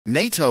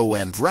NATO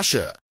and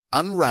Russia,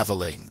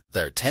 unraveling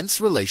their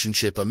tense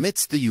relationship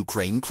amidst the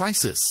Ukraine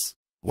crisis.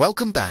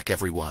 Welcome back,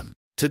 everyone.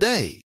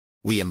 Today,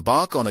 we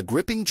embark on a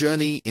gripping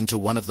journey into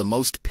one of the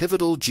most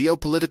pivotal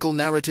geopolitical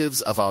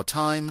narratives of our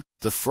time,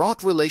 the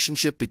fraught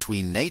relationship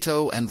between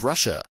NATO and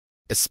Russia,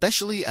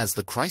 especially as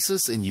the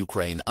crisis in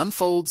Ukraine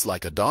unfolds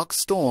like a dark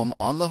storm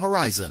on the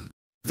horizon.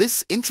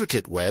 This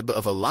intricate web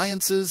of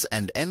alliances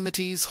and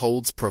enmities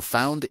holds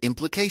profound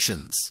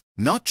implications,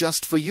 not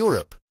just for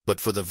Europe, but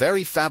for the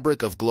very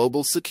fabric of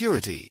global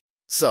security.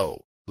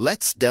 So,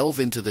 let's delve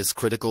into this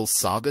critical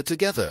saga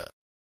together.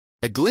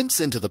 A glimpse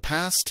into the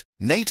past,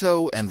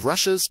 NATO and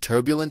Russia's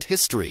turbulent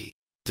history.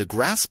 To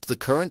grasp the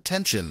current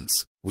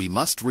tensions, we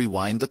must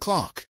rewind the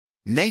clock.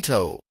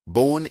 NATO,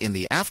 born in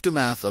the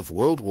aftermath of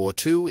World War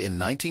II in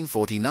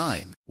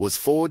 1949, was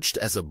forged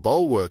as a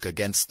bulwark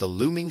against the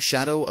looming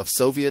shadow of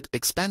Soviet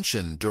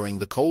expansion during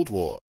the Cold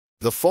War.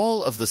 The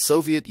fall of the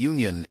Soviet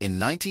Union in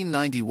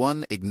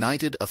 1991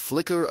 ignited a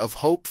flicker of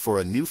hope for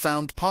a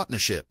newfound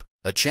partnership,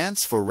 a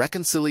chance for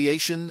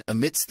reconciliation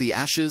amidst the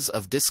ashes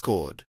of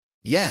discord.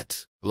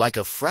 Yet, like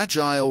a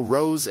fragile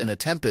rose in a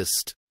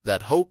tempest,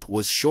 that hope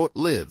was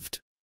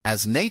short-lived.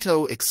 As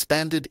NATO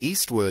expanded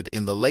eastward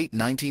in the late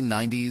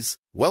 1990s,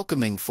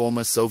 welcoming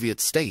former Soviet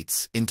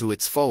states into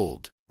its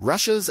fold,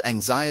 Russia's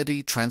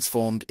anxiety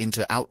transformed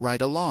into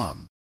outright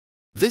alarm.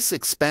 This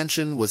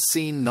expansion was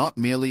seen not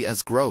merely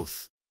as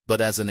growth, but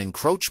as an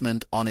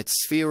encroachment on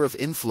its sphere of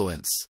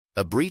influence,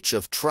 a breach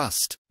of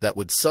trust that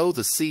would sow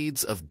the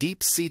seeds of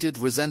deep-seated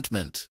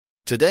resentment.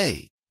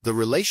 Today, the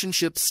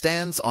relationship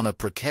stands on a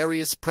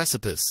precarious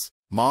precipice,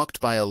 marked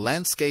by a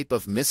landscape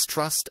of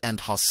mistrust and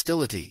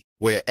hostility,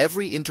 where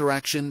every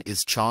interaction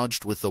is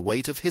charged with the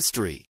weight of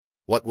history.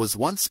 What was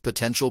once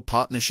potential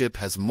partnership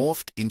has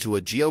morphed into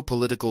a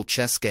geopolitical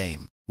chess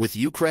game, with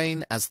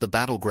Ukraine as the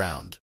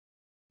battleground.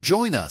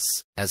 Join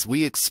us as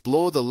we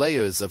explore the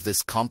layers of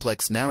this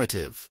complex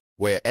narrative,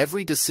 where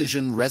every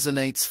decision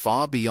resonates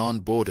far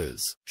beyond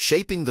borders,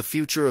 shaping the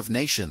future of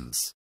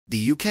nations. The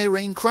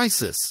Ukraine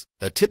crisis,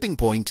 a tipping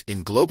point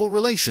in global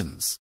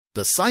relations.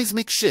 The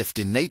seismic shift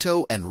in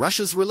NATO and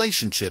Russia's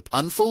relationship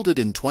unfolded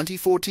in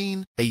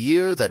 2014, a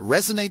year that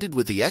resonated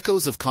with the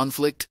echoes of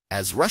conflict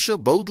as Russia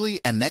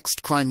boldly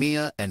annexed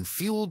Crimea and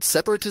fueled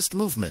separatist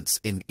movements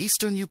in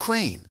eastern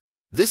Ukraine.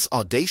 This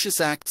audacious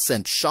act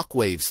sent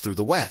shockwaves through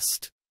the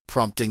West,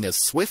 prompting a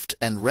swift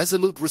and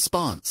resolute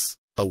response,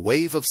 a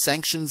wave of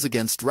sanctions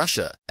against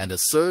Russia and a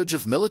surge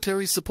of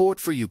military support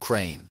for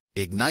Ukraine,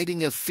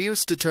 igniting a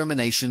fierce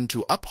determination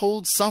to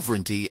uphold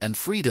sovereignty and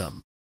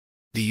freedom.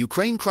 The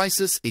Ukraine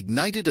crisis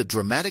ignited a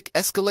dramatic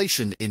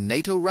escalation in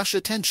NATO-Russia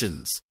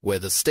tensions, where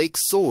the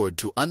stakes soared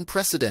to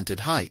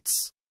unprecedented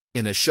heights.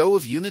 In a show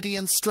of unity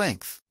and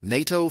strength,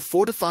 NATO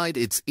fortified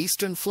its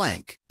eastern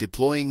flank,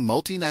 deploying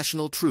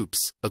multinational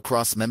troops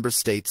across member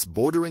states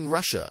bordering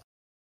Russia.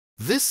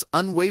 This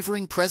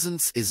unwavering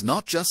presence is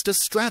not just a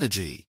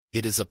strategy,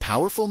 it is a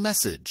powerful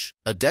message,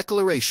 a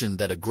declaration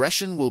that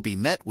aggression will be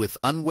met with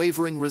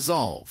unwavering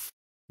resolve.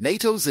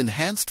 NATO's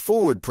enhanced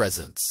forward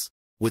presence,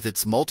 with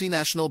its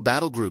multinational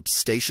battlegroups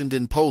stationed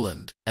in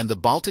Poland and the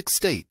Baltic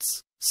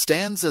states,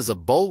 stands as a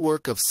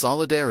bulwark of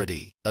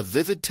solidarity, a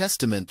vivid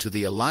testament to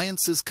the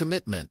alliance's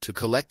commitment to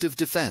collective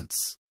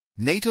defense.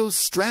 NATO's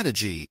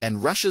strategy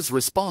and Russia's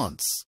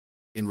response.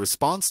 In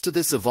response to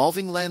this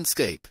evolving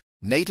landscape,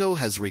 NATO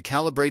has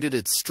recalibrated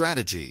its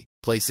strategy,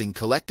 placing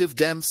collective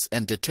defense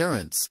and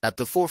deterrence at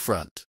the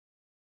forefront.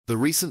 The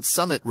recent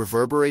summit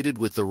reverberated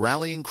with the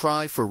rallying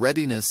cry for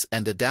readiness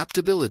and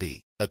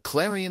adaptability, a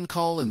clarion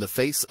call in the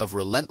face of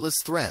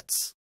relentless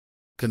threats.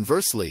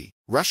 Conversely,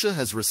 Russia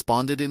has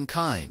responded in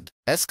kind,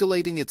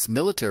 escalating its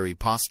military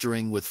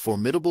posturing with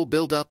formidable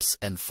buildups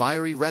and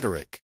fiery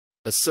rhetoric,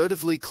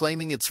 assertively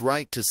claiming its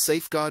right to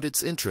safeguard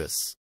its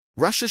interests.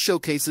 Russia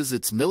showcases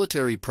its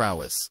military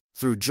prowess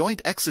through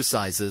joint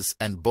exercises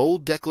and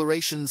bold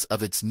declarations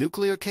of its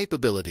nuclear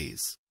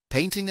capabilities,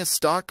 painting a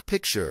stark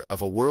picture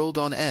of a world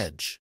on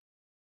edge.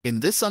 In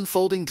this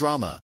unfolding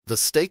drama, the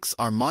stakes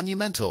are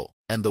monumental,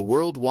 and the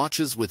world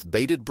watches with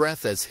bated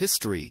breath as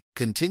history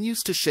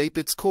continues to shape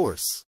its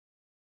course.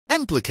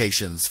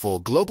 Implications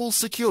for global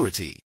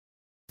security.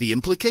 The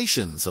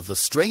implications of the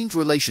strained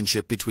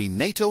relationship between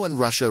NATO and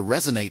Russia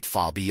resonate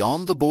far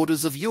beyond the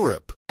borders of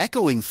Europe,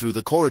 echoing through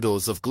the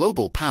corridors of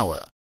global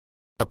power.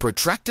 A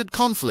protracted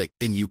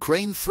conflict in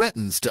Ukraine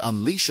threatens to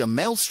unleash a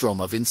maelstrom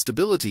of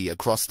instability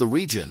across the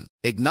region,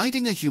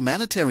 igniting a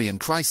humanitarian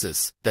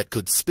crisis that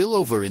could spill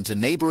over into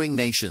neighboring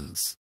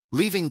nations,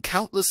 leaving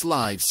countless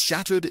lives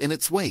shattered in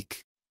its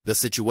wake. The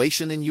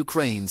situation in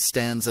Ukraine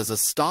stands as a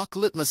stark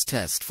litmus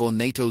test for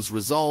NATO's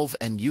resolve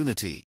and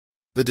unity.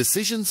 The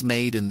decisions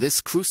made in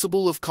this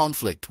crucible of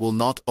conflict will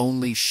not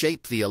only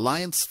shape the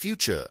alliance's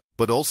future,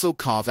 but also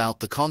carve out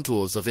the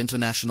contours of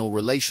international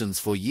relations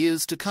for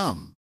years to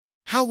come.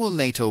 How will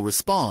NATO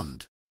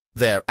respond?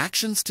 Their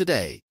actions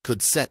today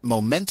could set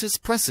momentous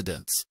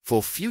precedents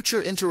for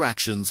future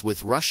interactions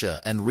with Russia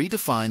and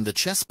redefine the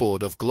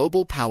chessboard of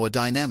global power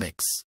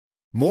dynamics.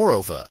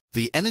 Moreover,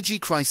 the energy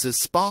crisis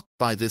sparked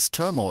by this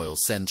turmoil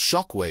sent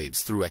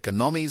shockwaves through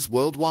economies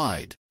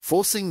worldwide,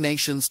 forcing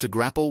nations to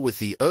grapple with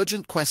the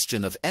urgent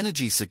question of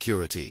energy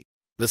security.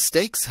 The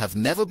stakes have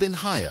never been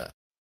higher.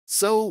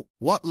 So,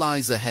 what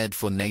lies ahead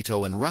for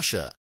NATO and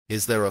Russia?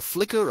 Is there a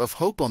flicker of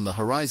hope on the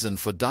horizon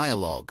for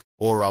dialogue,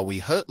 or are we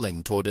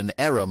hurtling toward an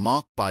era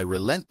marked by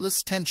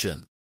relentless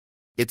tension?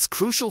 It's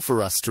crucial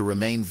for us to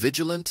remain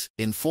vigilant,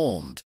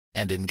 informed,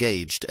 and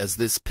engaged as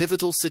this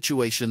pivotal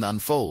situation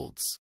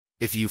unfolds.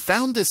 If you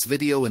found this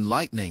video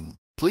enlightening,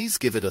 please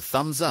give it a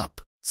thumbs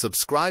up,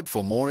 subscribe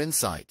for more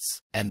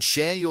insights, and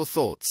share your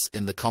thoughts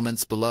in the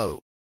comments below.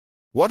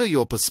 What are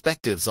your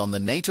perspectives on the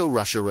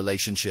NATO-Russia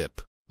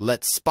relationship?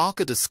 Let's spark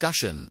a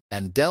discussion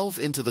and delve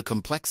into the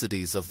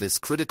complexities of this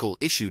critical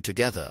issue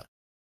together.